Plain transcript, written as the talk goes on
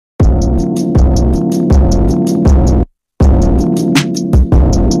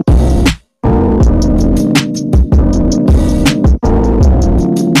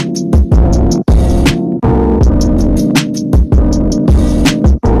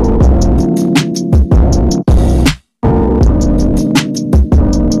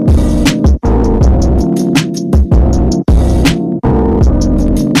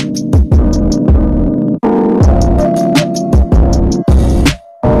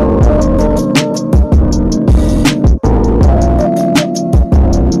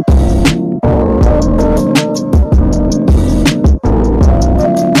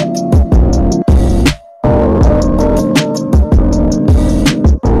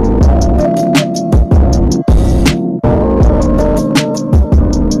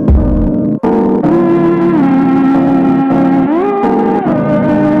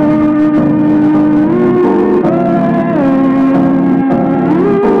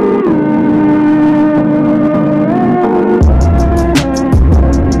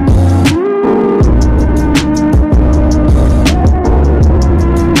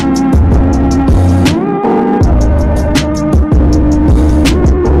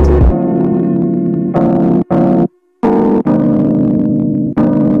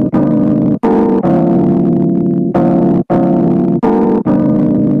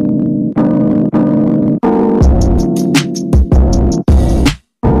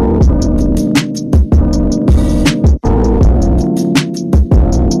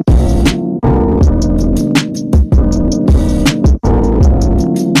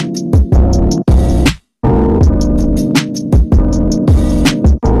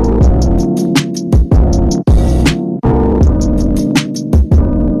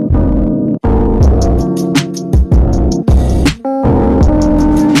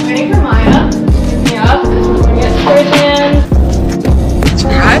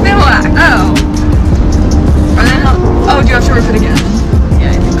to rip it again?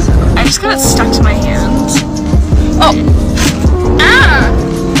 Yeah, I think so. I just got it stuck to my hand. Oh! Ah!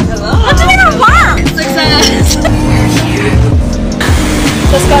 Hello! What did it work? Success!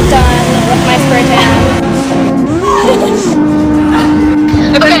 Just got done with my spray tan.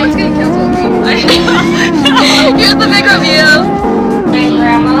 Okay, what's getting canceled? Here's the big review. My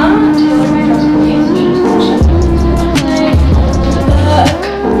grandma.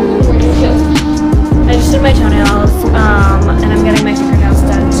 I just did my toenails, and I'm getting my fingernails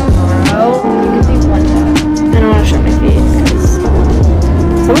done tomorrow. You can see one toe. I don't want to show my feet because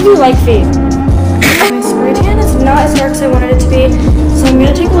some of you like feet. My spray tan is not as dark as I wanted it to be, so I'm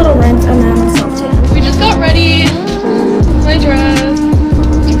gonna take a little rinse and then self tan. We just got ready. My dress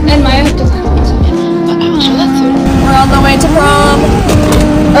and my I'll show that soon. We're on the way to prom,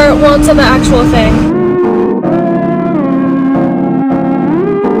 or well, to the actual thing.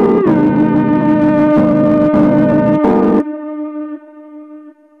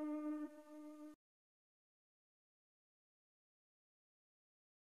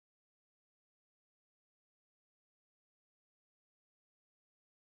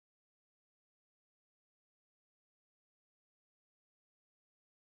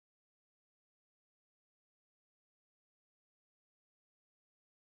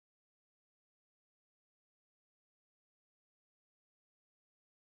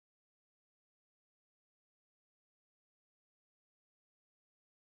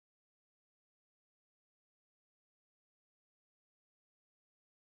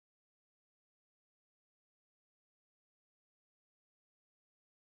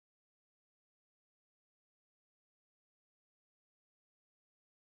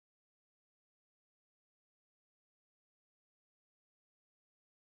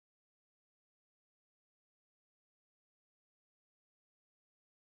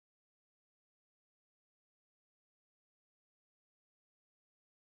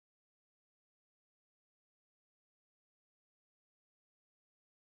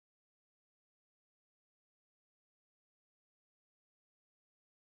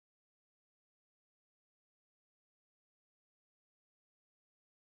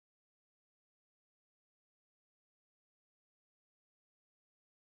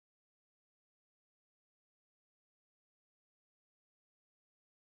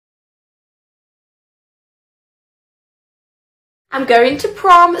 I'm going to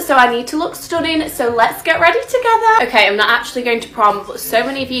prom, so I need to look stunning, so let's get ready together. Okay, I'm not actually going to prom, but so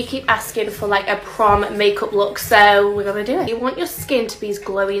many of you keep asking for like a prom makeup look, so we're gonna do it. You want your skin to be as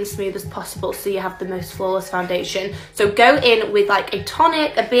glowy and smooth as possible so you have the most flawless foundation. So go in with like a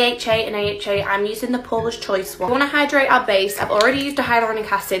tonic, a BHA, an AHA. I'm using the Paula's Choice one. We want to hydrate our base. I've already used a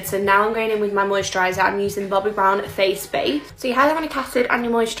hyaluronic acid, so now I'm going in with my moisturizer. I'm using Bobbi Brown Face Base. So your hyaluronic acid and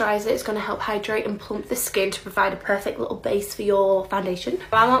your moisturizer is going to help hydrate and plump the skin to provide a perfect little base for your foundation.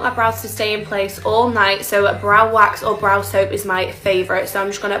 I want my brows to stay in place all night, so brow wax or brow soap is my favourite. So I'm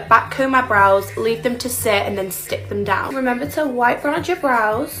just going to back comb my brows, leave them to sit and then stick them down. Remember to wipe bronze your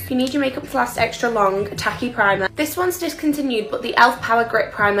brows. If you need your makeup to last extra long, a tacky primer. This one's discontinued, but the e.l.f. Power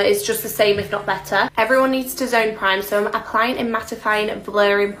Grip Primer is just the same if not better. Everyone needs to zone prime, so I'm applying a mattifying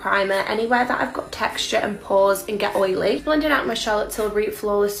blurring primer anywhere that I've got texture and pores and get oily. Blending out my Charlotte Tilbury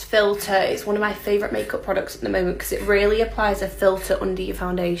Flawless Filter is one of my favourite makeup products at the moment because it really applies a filter under your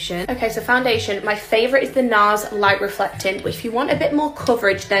foundation. Okay, so foundation, my favourite is the NARS Light Reflecting, but if you want a bit more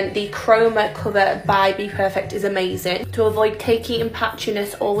coverage then the Chroma Cover by Be Perfect is amazing. To avoid cakey and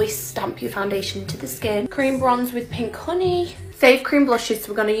patchiness, always stamp your foundation into the skin. Cream bronze with Pink Honey. Fave cream blushes, so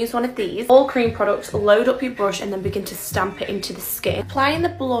we're going to use one of these. All cream products, load up your brush and then begin to stamp it into the skin. Applying the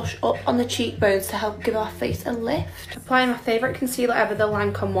blush up on the cheekbones to help give our face a lift. Applying my favourite concealer ever, the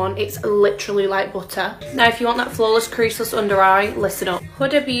Lancome one. It's literally like butter. Now if you want that flawless creaseless under eye, listen up.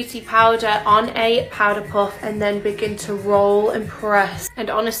 Huda Beauty powder on a powder puff and then begin to roll and press. And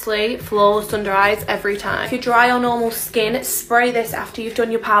honestly, flawless under eyes every time. If you're dry or normal skin, spray this after you've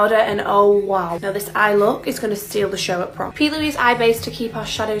done your powder and oh wow. Now this eye look is going to steal the show at prom. P. Louise eye base to keep our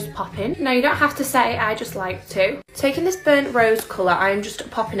shadows popping. Now you don't have to say, I just like to. Taking this burnt rose colour, I am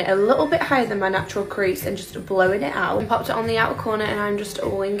just popping it a little bit higher than my natural crease and just blowing it out. And popped it on the outer corner and I'm just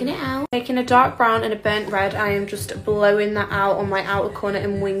winging it out. Taking a dark brown and a burnt red, I am just blowing that out on my outer corner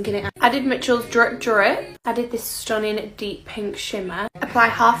and winging it out. I did Mitchell's Drip Drip. I did this stunning deep pink shimmer. Apply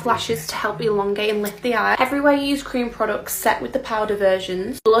half lashes to help elongate and lift the eye. Everywhere you use cream products, set with the powder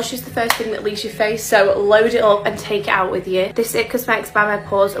versions. Blush is the first thing that leaves your face, so load it up and take it out with you. This It Cosmetics by My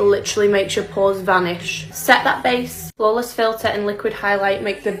Pores literally makes your pores vanish. Set that base, flawless filter and liquid highlight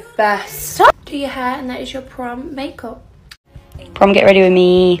make the best. Do your hair and that is your prom makeup. Prom get ready with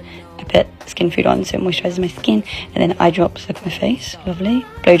me. I put skin food on so it moisturises my skin, and then eye drops look at my face, lovely.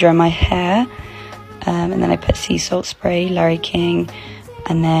 Blow dry my hair, and then I put sea salt spray, Larry King,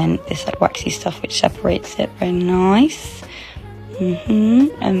 and then this like waxy stuff which separates it, very nice.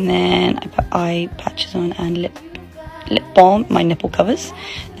 And then I put eye patches on and lip balm, my nipple covers,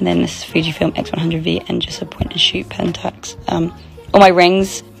 and then this Fujifilm X100V and just a point and shoot Pentax. All my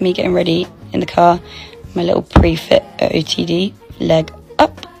rings, me getting ready in the car, my little pre-fit OOTD, leg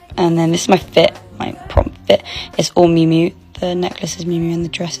up, and then this is my fit, my prom fit. It's all Miu Miu. The necklace is Miu Miu and the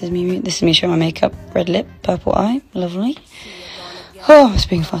dress is Miu Miu. This is me showing my makeup, red lip, purple eye, lovely. Oh, I'm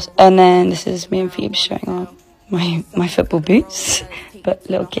speaking fast. And then this is me and Phoebe showing on my football boots, but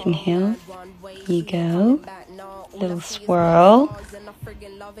little kitten heels. Here you go. Little swirl.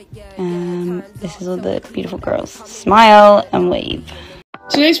 This is all the beautiful girls. Smile and wave.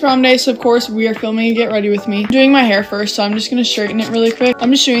 Today's prom day, so of course we are filming a get ready with me. I'm doing my hair first, so I'm just going to straighten it really quick.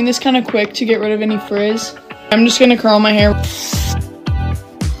 I'm just doing this kind of quick to get rid of any frizz. I'm just going to curl my hair.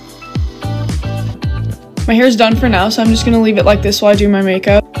 My hair's done for now, so I'm just going to leave it like this while I do my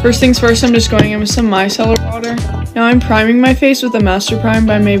makeup. First things first, I'm just going in with some micellar water. Now I'm priming my face with the Master Prime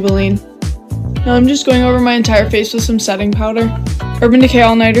by Maybelline. Now I'm just going over my entire face with some setting powder. Urban Decay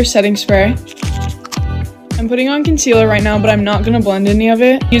All Nighter setting spray. I'm putting on concealer right now, but I'm not going to blend any of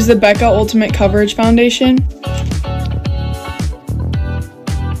it. Use the Becca Ultimate Coverage Foundation.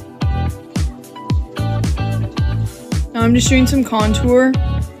 Now I'm just doing some contour.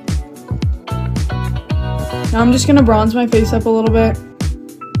 Now I'm just going to bronze my face up a little bit.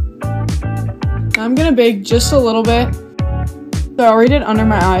 Now I'm going to bake just a little bit. So I already did under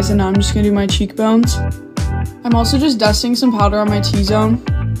my eyes, and now I'm just going to do my cheekbones. I'm also just dusting some powder on my T-zone.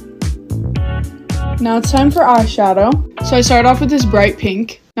 Now it's time for eyeshadow. So I started off with this bright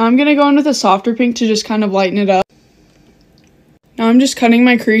pink. Now I'm going to go in with a softer pink to just kind of lighten it up. Now I'm just cutting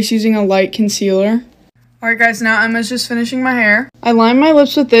my crease using a light concealer. Alright guys, now Emma's just finishing my hair. I lined my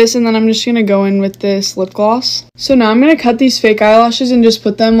lips with this, and then I'm just going to go in with this lip gloss. So now I'm going to cut these fake eyelashes and just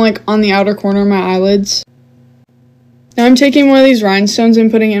put them like on the outer corner of my eyelids. Now I'm taking one of these rhinestones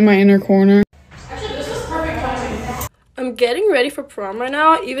and putting it in my inner corner. I'm getting ready for prom right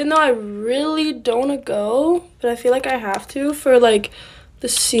now, even though I really don't want to go, but I feel like I have to for like the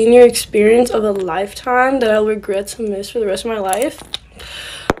senior experience of a lifetime that I'll regret to miss for the rest of my life.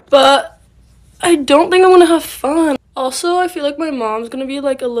 But I don't think I'm going to have fun. Also, I feel like my mom's going to be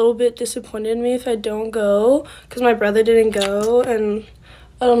like a little bit disappointed in me if I don't go, because my brother didn't go, and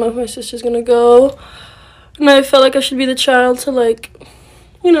I don't know if my sister's going to go. And I felt like I should be the child to like,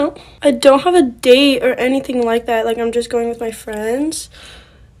 you know, I don't have a date or anything like that. Like, I'm just going with my friends.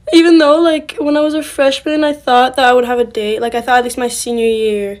 Even though, like, when I was a freshman, I thought that I would have a date. Like, I thought at least my senior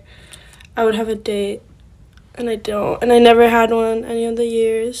year I would have a date. And I don't. And I never had one any of the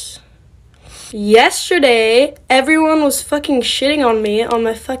years. Yesterday, everyone was fucking shitting on me on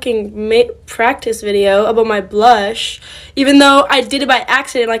my fucking practice video about my blush. Even though I did it by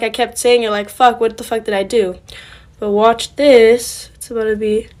accident, like I kept saying it, like, fuck, what the fuck did I do? But watch this. It's about to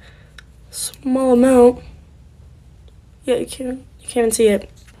be a small amount. Yeah, you can't even see it.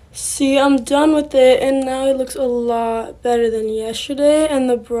 See, I'm done with it, and now it looks a lot better than yesterday, and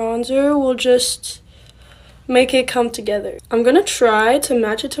the bronzer will just make it come together. I'm gonna try to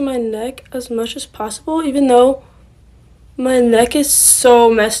match it to my neck as much as possible, even though my neck is so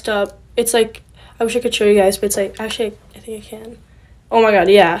messed up. It's like, I wish I could show you guys, but it's like, actually, I think I can. Oh my god,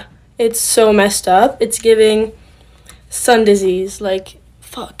 yeah. It's so messed up. It's giving sun disease, like,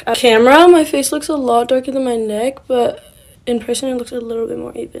 fuck. On camera, my face looks a lot darker than my neck, but in person it looks a little bit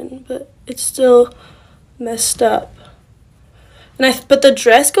more even, but it's still messed up. But the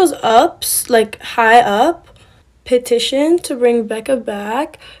dress goes up, like, high up. Petition to bring Becca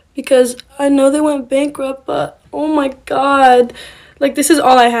back, because I know they went bankrupt, but oh my god, like, this is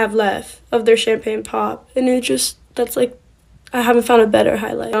all I have left of their champagne pop, and it just, that's like, I haven't found a better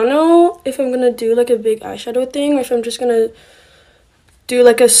highlight. I don't know if I'm gonna do like a big eyeshadow thing, or if I'm just gonna do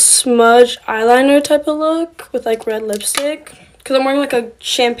like a smudge eyeliner type of look with like red lipstick, because I'm wearing like a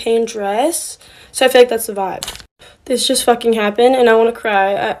champagne dress, so I feel like that's the vibe. This just fucking happened, and I want to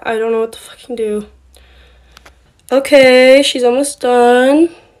cry. I don't know what to fucking do. Okay, she's almost done.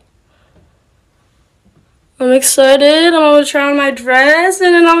 I'm excited. I'm gonna try on my dress,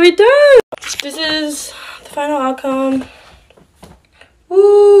 and then I'll be done. This is the final outcome.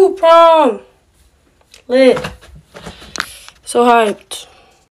 Woo, prom. Lit. So hyped.